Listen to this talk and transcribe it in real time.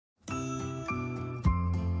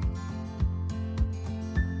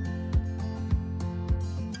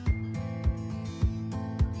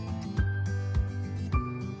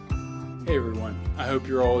Hey everyone, I hope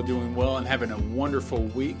you're all doing well and having a wonderful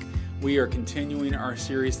week. We are continuing our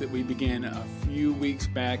series that we began a few weeks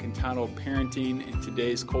back entitled Parenting in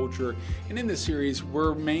Today's Culture. And in this series,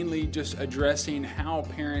 we're mainly just addressing how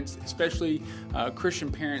parents, especially Christian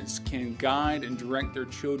parents, can guide and direct their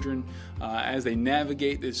children as they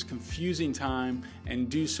navigate this confusing time and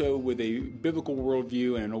do so with a biblical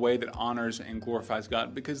worldview and in a way that honors and glorifies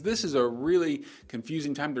God. Because this is a really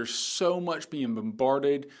confusing time. There's so much being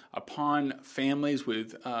bombarded upon families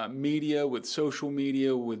with media, with social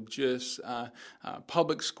media, with just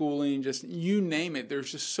public schooling, just you name it.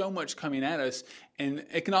 There's just so much coming at us, and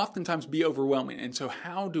it can oftentimes be overwhelming. And so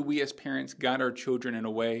how do we as parents guide our children in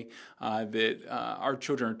a way that our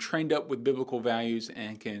children are trained up with biblical values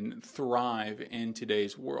and can thrive in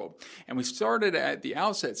today's world? And we started at the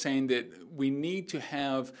outset saying that we need to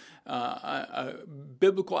have a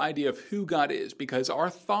biblical idea of who God is, because our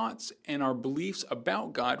thoughts and our beliefs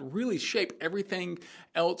about God really shape everything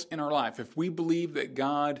else in our life. If we believe that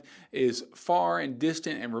God is far and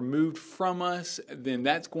distant and removed from us, then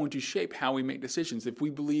that's going to shape how we make decisions. If we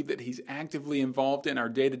believe that He's actively involved in our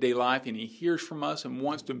day-to-day life and He hears from us and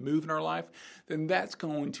wants to move in our life, then that's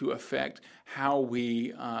going to affect how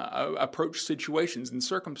we approach situations and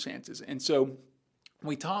circumstances. And so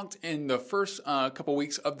we talked in the first couple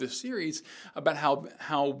weeks of this series about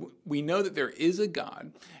how we know that there is a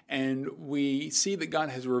God, and we see that God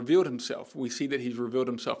has revealed Himself. We see that He's revealed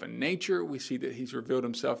Himself in nature. We see that He's revealed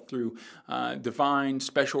Himself through divine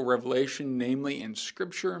special revelation, namely in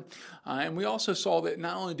Scripture. And we also saw that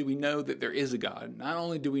not only do we know that there is a God, not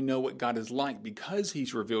only do we know what God is like because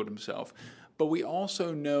He's revealed Himself, but we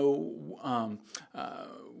also know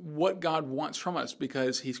what God wants from us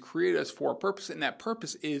because He's created us for a purpose, and that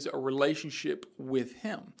purpose is a relationship with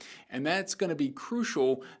Him. And that's going to be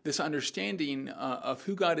crucial, this understanding of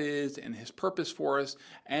who God is and His purpose for us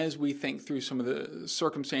as we think through some of the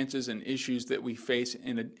circumstances and issues that we face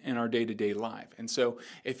in our day-to-day life. And so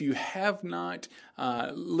if you have not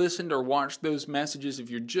listened or watched those messages, if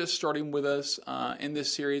you're just starting with us in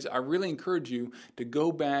this series, I really encourage you to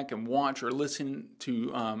go back and watch or listen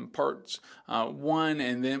to parts 1,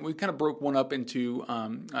 and then we kind of broke one up into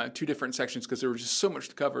two different sections because there was just so much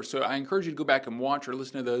to cover. So I encourage you to go back and watch or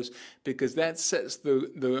listen to those, because that sets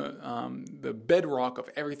the bedrock of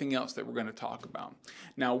everything else that we're going to talk about.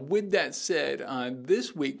 Now, with that said,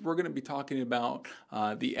 this week we're going to be talking about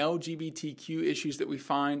the LGBTQ issues that we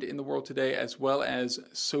find in the world today, as well as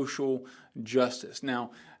social justice.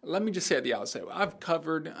 Now, let me just say at the outset, I've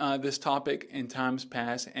covered this topic in times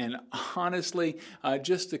past, and honestly,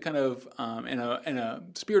 just to kind of, in a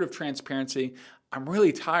spirit of transparency, I'm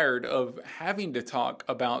really tired of having to talk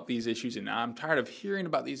about these issues, and I'm tired of hearing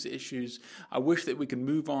about these issues. I wish that we could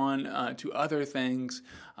move on to other things,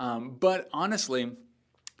 but honestly,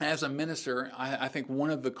 as a minister, I think one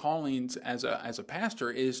of the callings as a pastor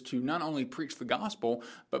is to not only preach the gospel,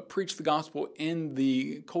 but preach the gospel in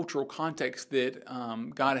the cultural context that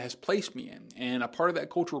God has placed me in. And a part of that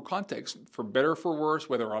cultural context, for better or for worse,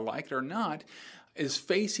 whether I like it or not, is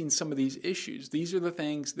facing some of these issues. These are the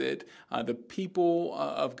things that the people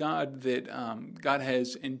of God that God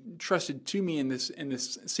has entrusted to me in this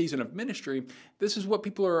season of ministry. This is what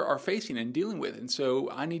people are facing and dealing with, and so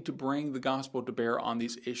I need to bring the gospel to bear on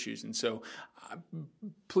these issues. And so,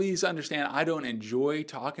 please understand, I don't enjoy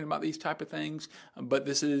talking about these type of things, but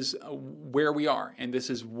this is where we are, and this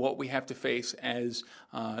is what we have to face as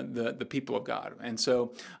the people of God. And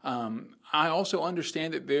so, I also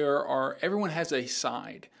understand that everyone has a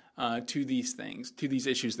side to these things, to these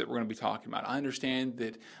issues that we're going to be talking about. I understand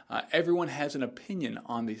that everyone has an opinion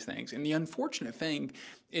on these things. And the unfortunate thing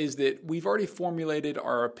is that we've already formulated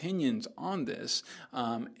our opinions on this,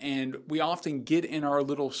 and we often get in our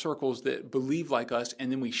little circles that believe like us,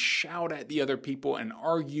 and then we shout at the other people and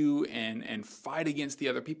argue and fight against the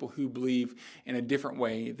other people who believe in a different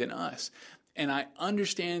way than us. And I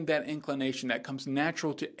understand that inclination that comes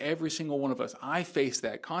natural to every single one of us. I face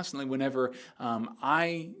that constantly whenever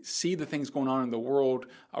I see the things going on in the world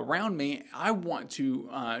around me. I want to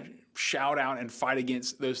shout out and fight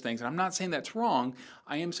against those things. And I'm not saying that's wrong.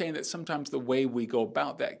 I am saying that sometimes the way we go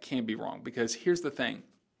about that can be wrong. Because here's the thing.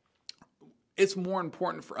 It's more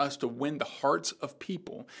important for us to win the hearts of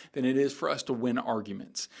people than it is for us to win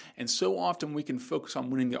arguments. And so often we can focus on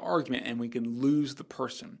winning the argument and we can lose the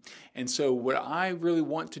person. And so what I really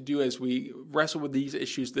want to do as we wrestle with these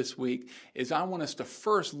issues this week is I want us to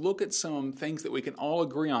first look at some things that we can all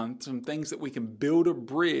agree on, some things that we can build a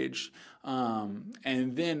bridge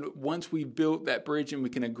And then once we've built that bridge and we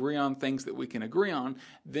can agree on things that we can agree on,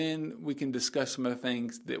 then we can discuss some of the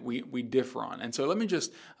things that we differ on. And so let me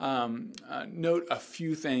just note a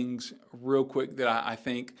few things real quick that I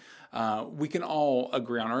think we can all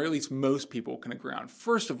agree on, or at least most people can agree on.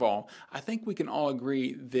 First of all, I think we can all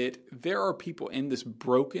agree that there are people in this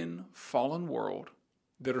broken, fallen world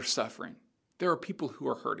that are suffering. There are people who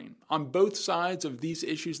are hurting. On both sides of these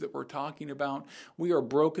issues that we're talking about, we are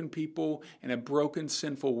broken people in a broken,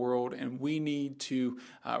 sinful world, and we need to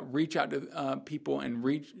reach out to people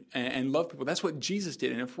and love people. That's what Jesus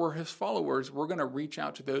did. And if we're his followers, we're going to reach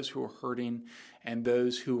out to those who are hurting and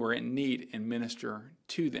those who are in need and minister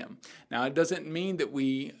to them. Now, it doesn't mean that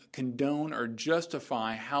we condone or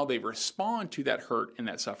justify how they respond to that hurt and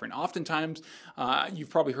that suffering. Oftentimes,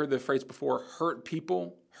 you've probably heard the phrase before, hurt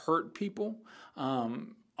people hurt people.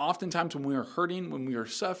 Oftentimes when we are hurting, when we are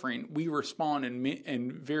suffering, we respond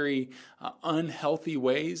in very unhealthy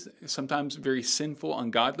ways, sometimes very sinful,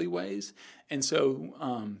 ungodly ways. And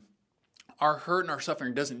so our hurt and our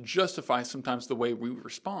suffering doesn't justify sometimes the way we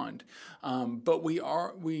respond. But we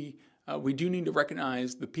do need to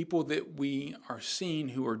recognize the people that we are seeing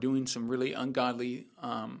who are doing some really ungodly,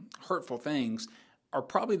 hurtful things are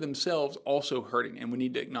probably themselves also hurting, and we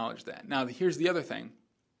need to acknowledge that. Now, here's the other thing.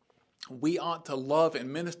 We ought to love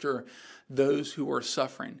and minister those who are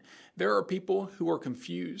suffering. There are people who are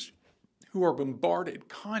confused, who are bombarded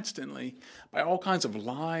constantly by all kinds of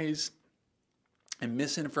lies and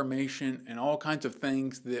misinformation and all kinds of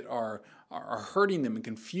things that are hurting them and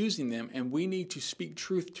confusing them, and we need to speak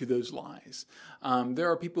truth to those lies. There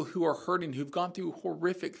are people who are hurting, who've gone through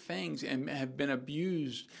horrific things and have been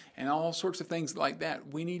abused and all sorts of things like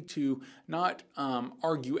that. We need to not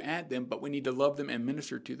argue at them, but we need to love them and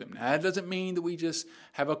minister to them. Now, that doesn't mean that we just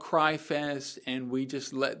have a cry fest and we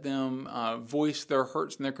just let them voice their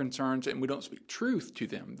hurts and their concerns and we don't speak truth to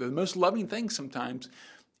them. The most loving thing sometimes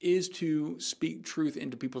is to speak truth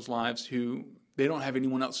into people's lives who they don't have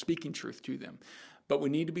anyone else speaking truth to them. But we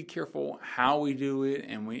need to be careful how we do it,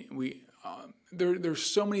 and there's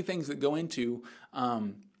so many things that go into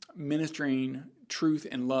ministering truth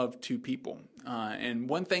and love to people. And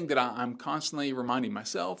one thing that I'm constantly reminding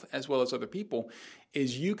myself, as well as other people,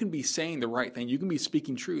 is you can be saying the right thing, you can be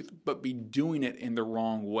speaking truth, but be doing it in the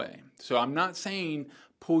wrong way. So I'm not saying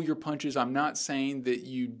pull your punches. I'm not saying that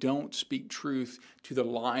you don't speak truth to the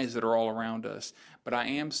lies that are all around us, but I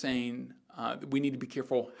am saying that we need to be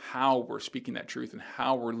careful how we're speaking that truth and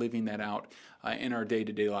how we're living that out in our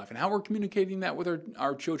day-to-day life and how we're communicating that with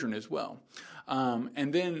our children as well.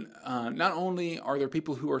 And then not only are there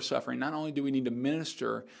people who are suffering, not only do we need to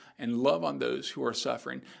minister and love on those who are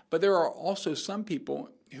suffering, but there are also some people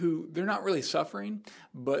who they're not really suffering,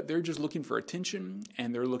 but they're just looking for attention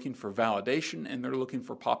and they're looking for validation and they're looking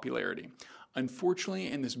for popularity. Unfortunately,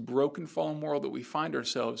 in this broken, fallen world that we find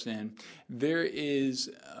ourselves in, there is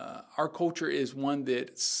our culture is one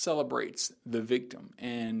that celebrates the victim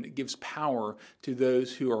and gives power to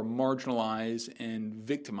those who are marginalized and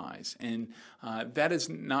victimized. And that is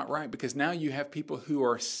not right, because now you have people who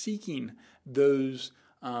are seeking those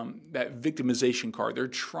that victimization card. They're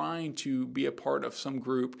trying to be a part of some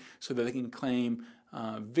group so that they can claim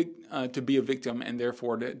to be a victim and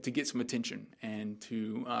therefore to get some attention and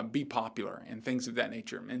to be popular and things of that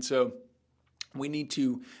nature. And so we need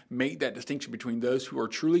to make that distinction between those who are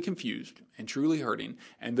truly confused and truly hurting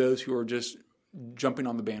and those who are just jumping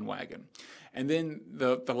on the bandwagon. And then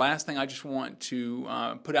the last thing I just want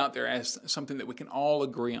to put out there as something that we can all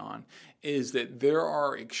agree on is that there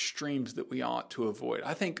are extremes that we ought to avoid.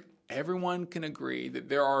 I think everyone can agree that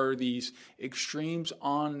there are these extremes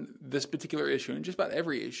on this particular issue and just about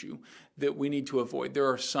every issue that we need to avoid. There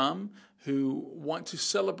are some who want to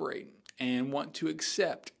celebrate and want to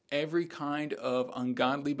accept every kind of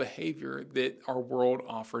ungodly behavior that our world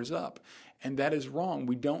offers up. And that is wrong.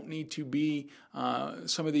 We don't need to be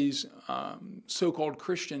some of these so-called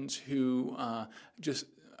Christians who just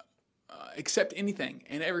accept anything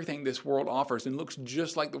and everything this world offers and looks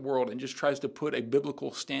just like the world and just tries to put a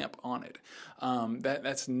biblical stamp on it.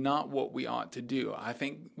 That's not what we ought to do. I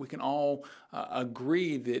think we can all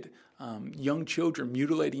agree that young children,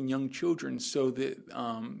 mutilating young children so that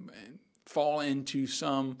fall into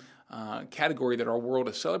some category that our world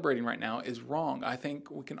is celebrating right now is wrong. I think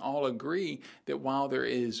we can all agree that while there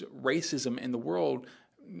is racism in the world,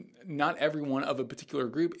 not everyone of a particular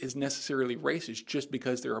group is necessarily racist just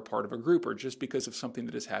because they're a part of a group or just because of something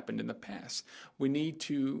that has happened in the past. We need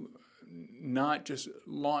to not just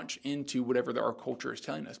launch into whatever our culture is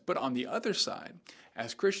telling us. But on the other side,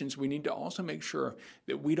 as Christians, we need to also make sure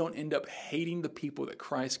that we don't end up hating the people that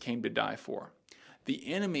Christ came to die for.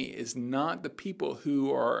 The enemy is not the people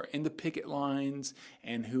who are in the picket lines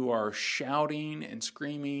and who are shouting and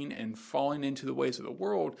screaming and falling into the ways of the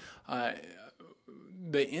world.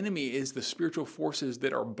 The enemy is the spiritual forces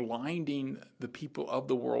that are blinding the people of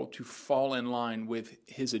the world to fall in line with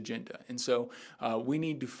his agenda. And so we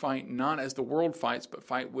need to fight not as the world fights, but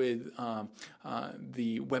fight with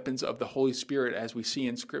the weapons of the Holy Spirit as we see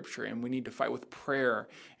in Scripture. And we need to fight with prayer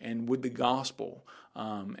and with the gospel.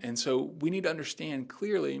 And so we need to understand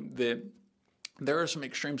clearly that there are some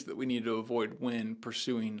extremes that we need to avoid when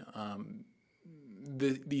pursuing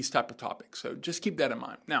these type of topics. So just keep that in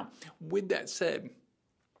mind. Now, with that said,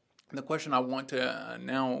 the question I want to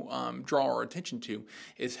now draw our attention to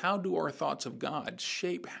is, how do our thoughts of God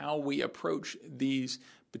shape how we approach these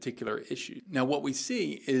particular issues? Now, what we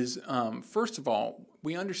see is, first of all,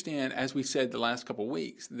 we understand, as we said the last couple of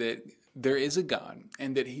weeks, that there is a God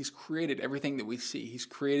and that He's created everything that we see. He's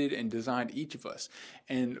created and designed each of us.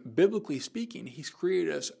 And biblically speaking, He's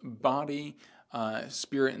created us body,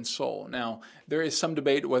 spirit, and soul. Now, there is some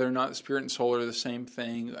debate whether or not spirit and soul are the same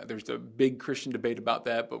thing. There's a big Christian debate about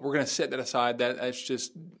that, but we're going to set that aside. That's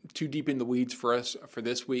just too deep in the weeds for us for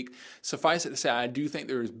this week. Suffice it to say, I do think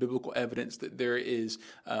there is biblical evidence that there is,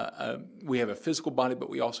 we have a physical body, but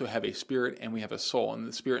we also have a spirit and we have a soul, and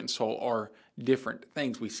the spirit and soul are different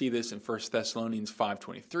things. We see this in 1 Thessalonians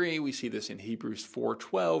 5:23. We see this in Hebrews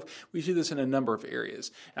 4:12. We see this in a number of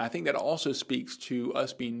areas. And I think that also speaks to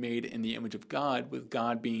us being made in the image of God, with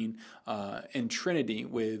God being in Trinity,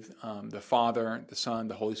 with the Father, the Son,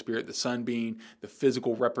 the Holy Spirit, the Son being the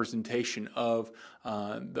physical representation of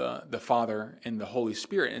the Father and the Holy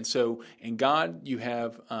Spirit. And so in God, you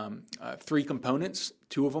have three components.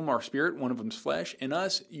 Two of them are spirit, one of them is flesh. In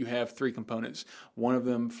us, you have three components. One of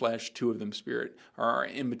them flesh, two of them spirit, are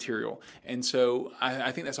immaterial. And so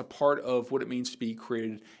I think that's a part of what it means to be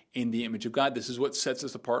created in the image of God. This is what sets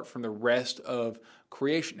us apart from the rest of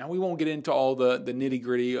creation. Now, we won't get into all the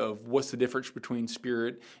nitty-gritty of what's the difference between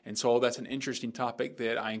spirit and soul. That's an interesting topic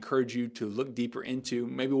that I encourage you to look deeper into.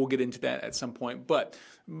 Maybe we'll get into that at some point. But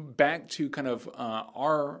back to kind of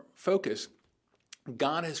our focus,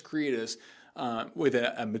 God has created us with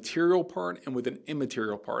a material part and with an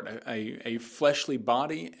immaterial part, a fleshly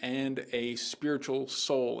body and a spiritual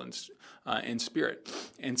soul and spirit.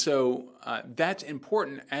 And so that's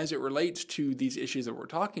important as it relates to these issues that we're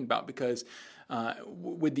talking about, because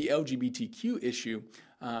with the LGBTQ issue,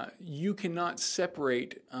 you cannot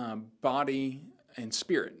separate body and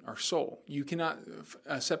spirit or soul. You cannot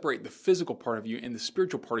separate the physical part of you and the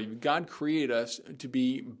spiritual part of you. God created us to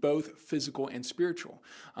be both physical and spiritual.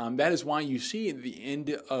 That is why you see at the end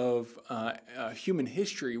of human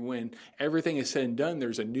history, when everything is said and done,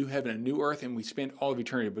 there's a new heaven, a new earth, and we spend all of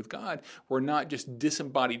eternity with God. We're not just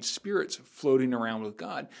disembodied spirits floating around with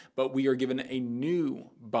God, but we are given a new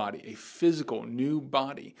body, a physical new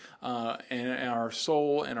body, and our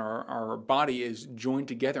soul and our body is joined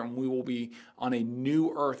together, and we will be on a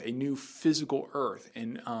new earth, a new physical earth.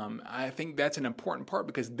 And I think that's an important part,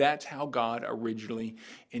 because that's how God originally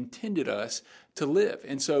intended us to live.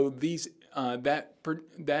 And so that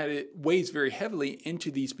it weighs very heavily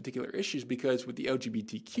into these particular issues, because with the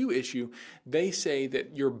LGBTQ issue, they say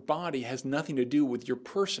that your body has nothing to do with your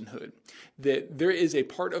personhood, that there is a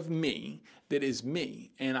part of me that is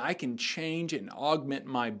me, and I can change and augment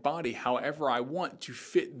my body however I want to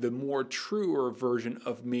fit the more truer version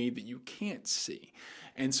of me that you can't see.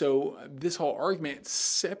 And so this whole argument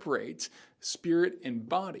separates spirit and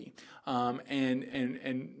body, and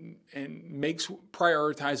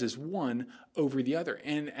prioritizes one over the other.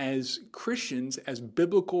 And as Christians, as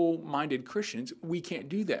biblical-minded Christians, we can't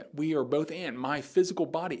do that. We are both and. My physical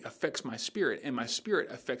body affects my spirit, and my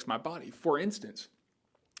spirit affects my body. For instance,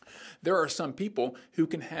 there are some people who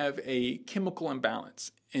can have a chemical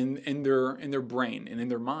imbalance in their brain and in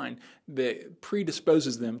their mind that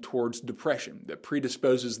predisposes them towards depression, that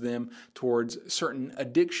predisposes them towards certain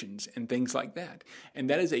addictions and things like that. And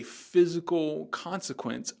that is a physical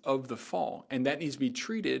consequence of the fall, and that needs to be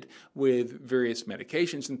treated with various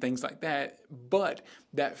medications and things like that. But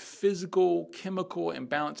that physical chemical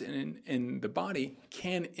imbalance in the body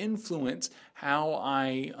can influence how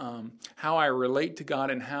I relate to God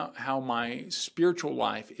and how my spiritual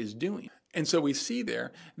life is doing. And so we see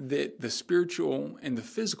there that the spiritual and the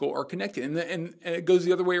physical are connected. And it goes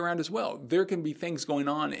the other way around as well. There can be things going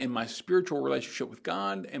on in my spiritual relationship with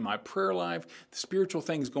God, in my prayer life, the spiritual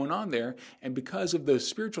things going on there. And because of those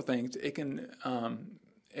spiritual things, it can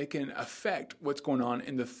affect what's going on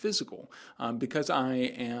in the physical. Because I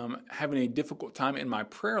am having a difficult time in my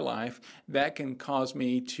prayer life, that can cause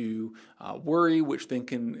me to worry, which then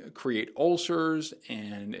can create ulcers,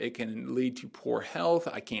 and it can lead to poor health.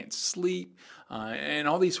 I can't sleep, and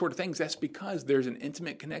all these sort of things. That's because there's an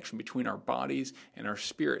intimate connection between our bodies and our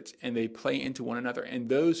spirits, and they play into one another. And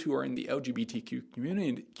those who are in the LGBTQ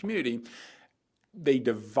community, they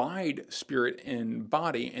divide spirit and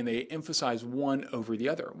body, and they emphasize one over the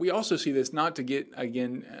other. We also see this, not to get,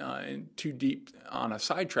 again, too deep on a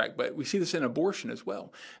sidetrack, but we see this in abortion as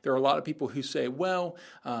well. There are a lot of people who say, well,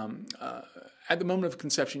 at the moment of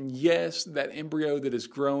conception, yes, that embryo that is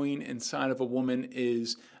growing inside of a woman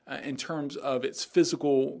is, in terms of its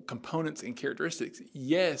physical components and characteristics,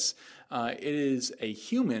 yes, it is a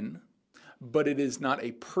human, but it is not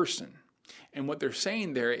a person. And what they're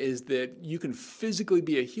saying there is that you can physically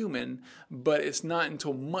be a human, but it's not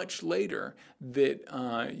until much later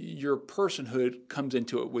that your personhood comes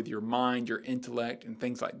into it with your mind, your intellect, and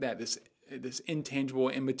things like that. This intangible,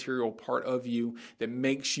 immaterial part of you that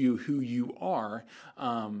makes you who you are,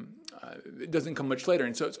 it doesn't come much later.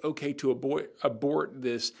 And so it's okay to abort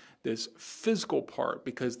this physical part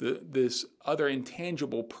because this other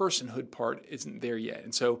intangible personhood part isn't there yet.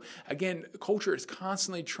 And so, again, culture is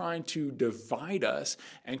constantly trying to divide us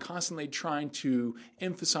and constantly trying to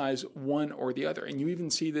emphasize one or the other. And you even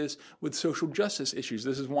see this with social justice issues.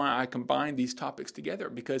 This is why I combine these topics together,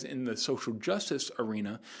 because in the social justice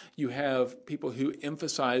arena, you have people who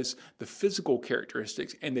emphasize the physical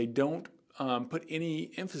characteristics, and they don't put any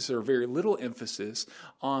emphasis or very little emphasis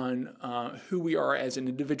on who we are as an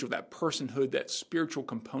individual, that personhood, that spiritual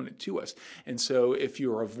component to us. And so if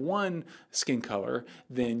you're of one skin color,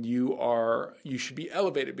 then you should be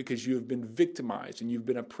elevated because you have been victimized and you've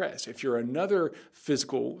been oppressed. If you're another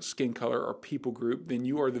physical skin color or people group, then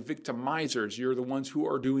you are the victimizers. You're the ones who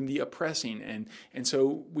are doing the oppressing. And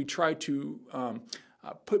so we try to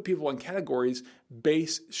put people in categories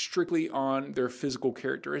based strictly on their physical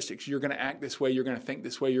characteristics. You're going to act this way, you're going to think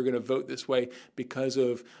this way, you're going to vote this way because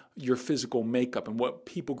of your physical makeup and what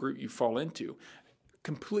people group you fall into,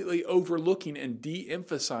 completely overlooking and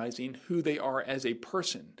de-emphasizing who they are as a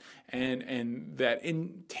person and that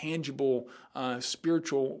intangible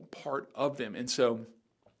spiritual part of them. And so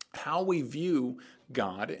how we view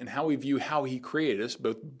God and how we view how He created us,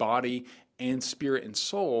 both body and spirit and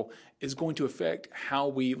soul, is going to affect how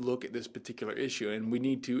we look at this particular issue. And we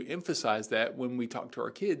need to emphasize that when we talk to our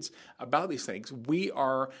kids about these things. We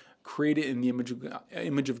are created in the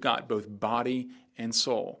image of God, both body and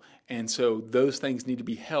soul. And so those things need to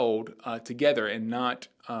be held together and not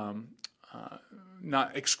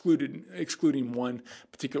excluding one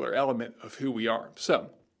particular element of who we are. So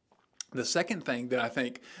the second thing that I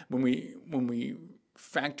think when we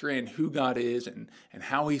factor in who God is and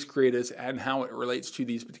how He's created us and how it relates to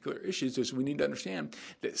these particular issues is we need to understand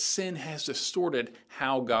that sin has distorted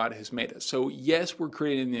how God has made us. So yes, we're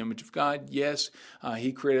created in the image of God. Yes,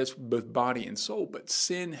 He created us both body and soul, but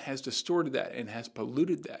sin has distorted that and has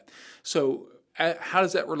polluted that. So how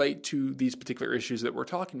does that relate to these particular issues that we're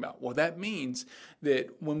talking about? Well, that means that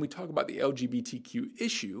when we talk about the LGBTQ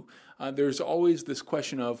issue, there's always this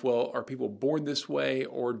question of, well, are people born this way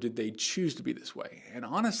or did they choose to be this way? And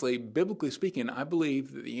honestly, biblically speaking, I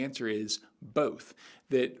believe that the answer is both.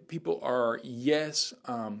 That people are, yes,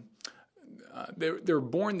 they're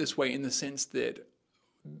born this way in the sense that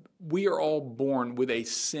we are all born with a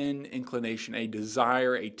sin inclination, a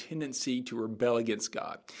desire, a tendency to rebel against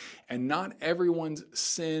God. And not everyone's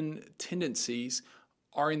sin tendencies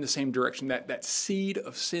are in the same direction. That seed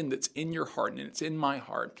of sin that's in your heart and it's in my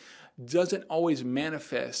heart doesn't always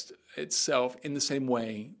manifest itself in the same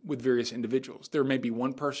way with various individuals. There may be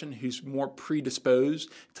one person who's more predisposed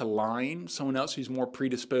to lying, someone else who's more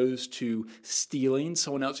predisposed to stealing,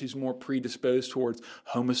 someone else who's more predisposed towards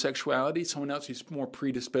homosexuality, someone else who's more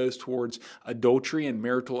predisposed towards adultery and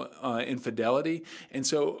marital infidelity. And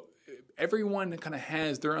so everyone kind of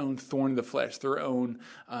has their own thorn in the flesh, their own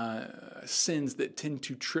sins that tend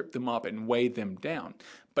to trip them up and weigh them down.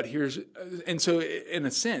 And so in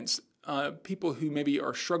a sense, people who maybe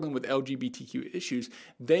are struggling with LGBTQ issues,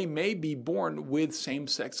 they may be born with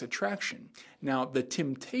same-sex attraction. Now, the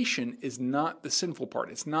temptation is not the sinful part.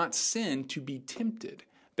 It's not sin to be tempted.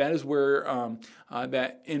 That is where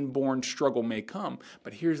that inborn struggle may come.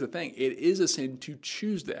 But here's the thing. It is a sin to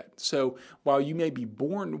choose that. So while you may be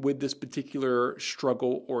born with this particular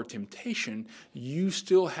struggle or temptation, you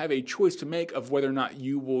still have a choice to make of whether or not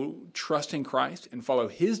you will trust in Christ and follow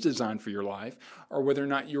His design for your life, or whether or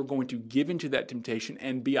not you're going to give into that temptation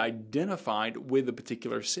and be identified with a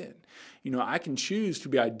particular sin. I can choose to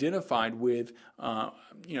be identified with,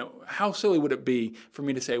 how silly would it be for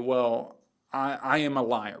me to say, well, I am a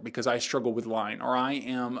liar because I struggle with lying, or I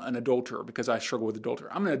am an adulterer because I struggle with adultery.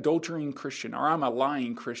 I'm an adultering Christian, or I'm a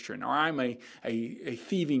lying Christian, or I'm a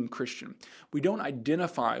thieving Christian. We don't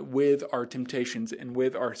identify with our temptations and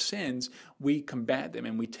with our sins. We combat them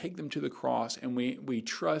and we take them to the cross, and we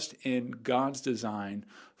trust in God's design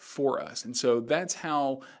for us. And so that's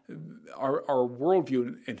how our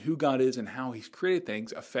worldview and who God is and how He's created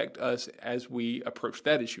things affect us as we approach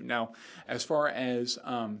that issue. Now, as far as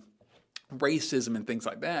racism and things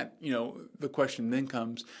like that, the question then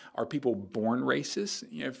comes, are people born racist?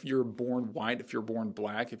 If you're born white, if you're born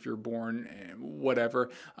black, if you're born whatever,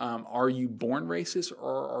 are you born racist,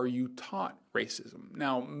 or are you taught racism?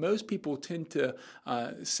 Now, most people tend to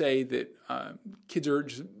say that kids are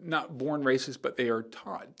just not born racist, but they are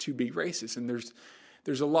taught to be racist. And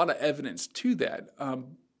there's a lot of evidence to that.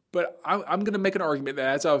 But I'm going to make an argument that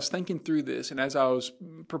as I was thinking through this and as I was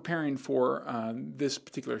preparing for this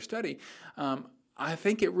particular study, I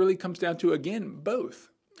think it really comes down to, again, both.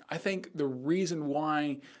 I think the reason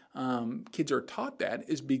why kids are taught that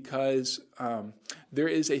is because there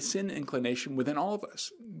is a sin inclination within all of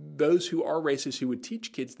us. Those who are racist who would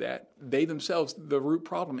teach kids that, they themselves, the root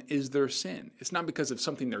problem is their sin. It's not because of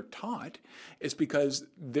something they're taught. It's because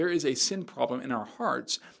there is a sin problem in our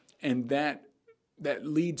hearts, and that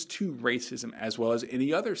leads to racism as well as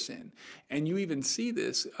any other sin. And you even see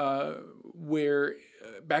this where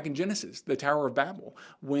back in Genesis, the Tower of Babel,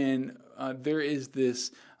 when there is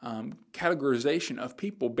this categorization of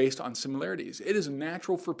people based on similarities. It is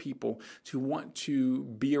natural for people to want to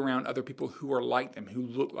be around other people who are like them, who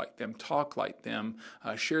look like them, talk like them,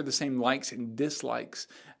 share the same likes and dislikes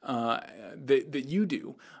that you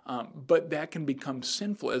do. But that can become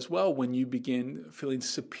sinful as well when you begin feeling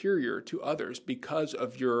superior to others because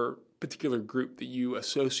of your particular group that you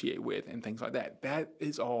associate with and things like that. That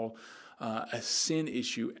is all a sin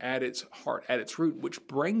issue at its heart, at its root, which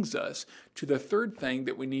brings us to the third thing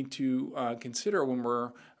that we need to consider when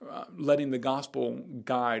we're letting the gospel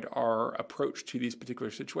guide our approach to these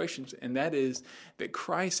particular situations, and that is that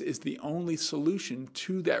Christ is the only solution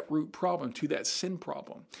to that root problem, to that sin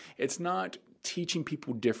problem. It's not teaching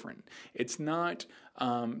people different. It's not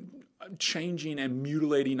changing and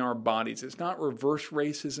mutilating our bodies. It's not reverse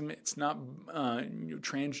racism. It's not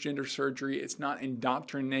transgender surgery. It's not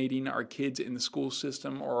indoctrinating our kids in the school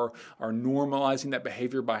system or normalizing that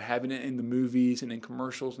behavior by having it in the movies and in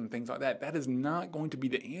commercials and things like that. That is not going to be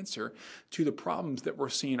the answer to the problems that we're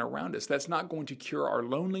seeing around us. That's not going to cure our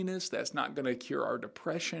loneliness. That's not going to cure our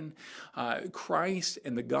depression. Christ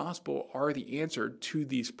and the gospel are the answer to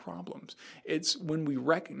these problems. It's when we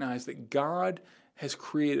recognize that God has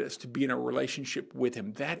created us to be in a relationship with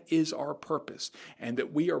Him. That is our purpose, and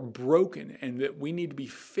that we are broken and that we need to be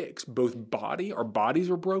fixed. Both our bodies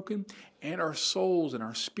are broken, and our souls and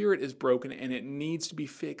our spirit is broken, and it needs to be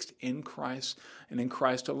fixed in Christ and in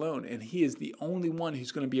Christ alone. And He is the only one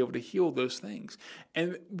who's going to be able to heal those things.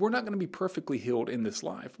 And we're not going to be perfectly healed in this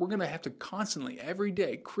life. We're going to have to constantly, every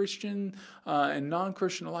day, Christian and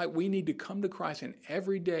non-Christian alike, we need to come to Christ and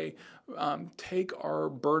every day take our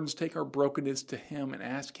burdens, take our brokenness to Him and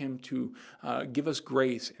ask Him to give us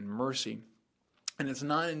grace and mercy. And it's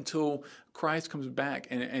not until Christ comes back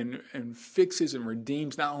and fixes and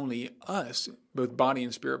redeems not only us, both body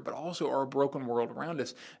and spirit, but also our broken world around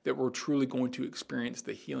us, that we're truly going to experience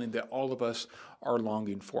the healing that all of us are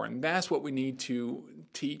longing for. And that's what we need to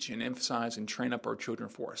teach and emphasize and train up our children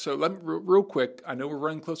for. So real quick, I know we're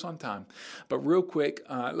running close on time, but real quick,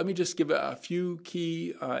 let me just give a few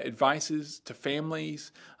key advices to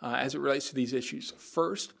families as it relates to these issues.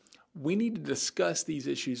 First, we need to discuss these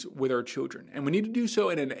issues with our children. And we need to do so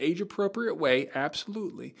in an age-appropriate way,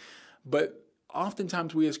 absolutely. But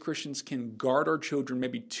oftentimes we as Christians can guard our children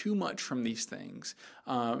maybe too much from these things,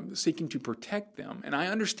 seeking to protect them. And I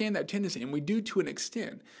understand that tendency, and we do to an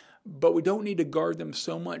extent. But we don't need to guard them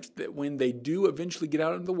so much that when they do eventually get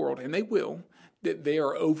out into the world, and they will, that they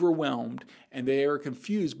are overwhelmed and they are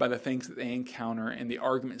confused by the things that they encounter and the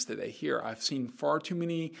arguments that they hear. I've seen far too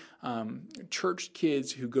many church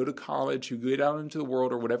kids who go to college, who get out into the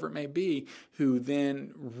world or whatever it may be, who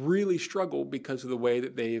then really struggle because of the way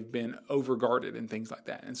that they have been overguarded and things like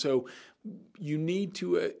that. And so you need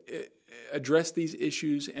to address these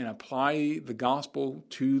issues and apply the gospel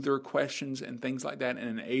to their questions and things like that in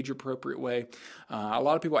an age-appropriate way. A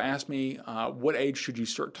lot of people ask me, what age should you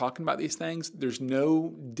start talking about these things? There's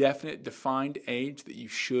no definite defined age that you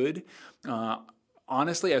should.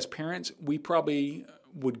 Honestly, as parents, we probably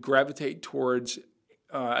would gravitate towards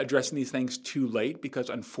addressing these things too late, because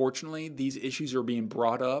unfortunately these issues are being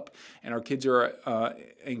brought up and our kids are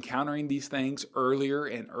encountering these things earlier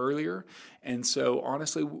and earlier. And so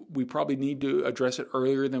honestly, we probably need to address it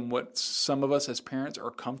earlier than what some of us as parents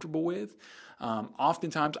are comfortable with.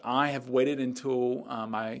 Oftentimes I have waited until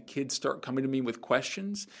my kids start coming to me with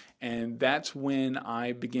questions, and that's when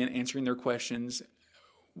I begin answering their questions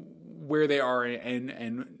where they are,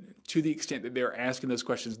 and to the extent that they're asking those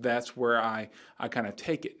questions, that's where I kind of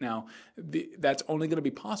take it. Now, that's only going to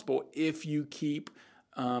be possible if you keep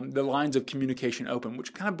the lines of communication open,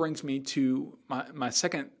 which kind of brings me to my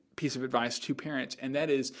second piece of advice to parents, and that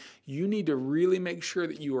is you need to really make sure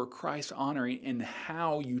that you are Christ-honoring in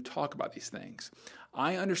how you talk about these things.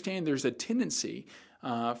 I understand there's a tendency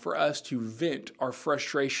for us to vent our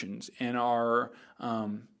frustrations and our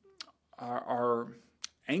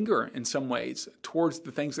anger in some ways towards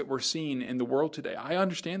the things that we're seeing in the world today. I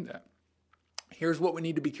understand that. Here's what we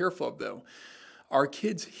need to be careful of, though. Our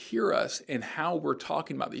kids hear us and how we're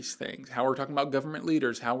talking about these things, how we're talking about government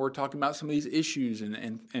leaders, how we're talking about some of these issues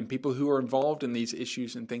and people who are involved in these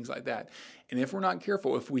issues and things like that. And if we're not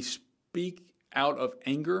careful, if we speak out of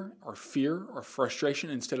anger or fear or frustration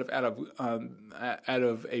instead of out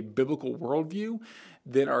of a biblical worldview,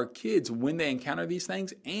 then our kids, when they encounter these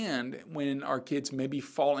things, and when our kids maybe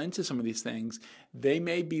fall into some of these things, they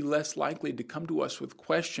may be less likely to come to us with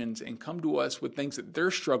questions and come to us with things that they're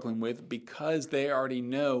struggling with, because they already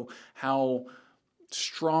know how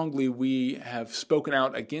strongly we have spoken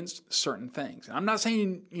out against certain things. I'm not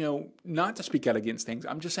saying, not to speak out against things.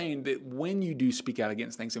 I'm just saying that when you do speak out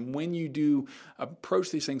against things and when you do approach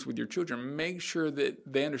these things with your children, make sure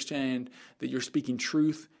that they understand that you're speaking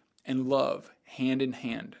truth and love hand in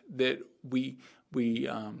hand, that we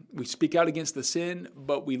speak out against the sin,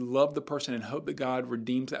 but we love the person and hope that God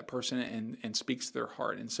redeems that person and speaks to their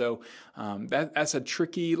heart. And so that's a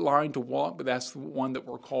tricky line to walk, but that's the one that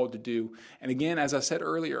we're called to do. And again, as I said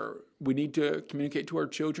earlier, we need to communicate to our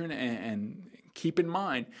children and keep in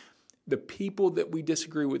mind the people that we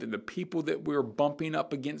disagree with and the people that we're bumping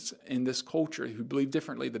up against in this culture who believe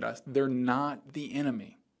differently than us, they're not the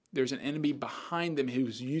enemy. There's an enemy behind them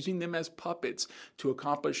who's using them as puppets to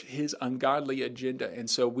accomplish his ungodly agenda. And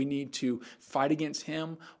so we need to fight against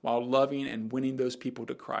him while loving and winning those people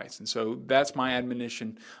to Christ. And so that's my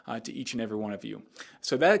admonition to each and every one of you.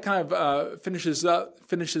 So that kind of finishes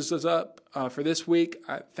us up for this week.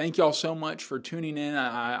 Thank y'all so much for tuning in.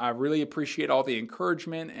 I really appreciate all the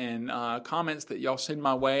encouragement and comments that y'all send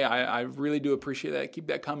my way. I really do appreciate that. Keep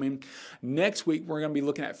that coming. Next week, we're going to be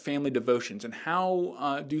looking at family devotions and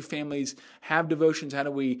how do families have devotions? How do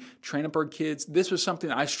we train up our kids? This was something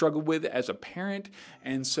I struggled with as a parent,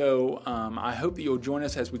 and so I hope that you'll join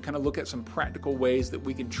us as we kind of look at some practical ways that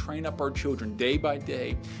we can train up our children day by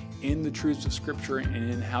day in the truths of Scripture and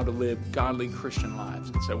in how to live godly Christian lives.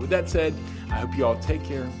 And so with that said, I hope you all take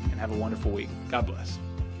care and have a wonderful week. God bless.